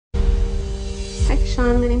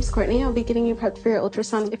Sean, my name's Courtney. I'll be getting you prepped for your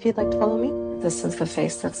ultrasound if you'd like to follow me. This is the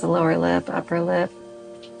face. That's the lower lip, upper lip.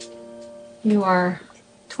 You are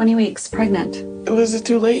 20 weeks pregnant. Was it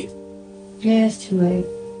too late? Yeah, it's too late.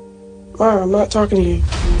 Mom, I'm not talking to you. In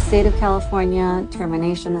the state of California,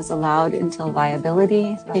 termination is allowed until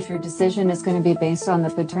viability. If your decision is going to be based on the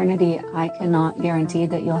paternity, I cannot guarantee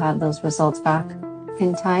that you'll have those results back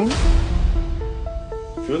in time.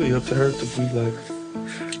 It's really up to her to be like,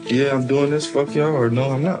 yeah, I'm doing this, fuck y'all, or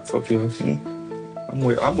no, I'm not, fuck y'all.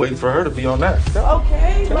 I'm waiting for her to be on that.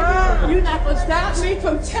 Okay, Mom, you're not gonna stop me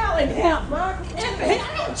from telling him, Mom.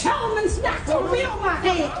 I don't tell him it's not gonna be on my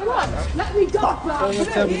head. Come on, let me go, Mom.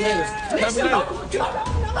 Tell me later. Listen, Tell all me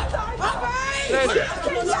right. later.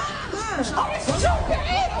 Oh, it's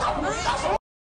okay.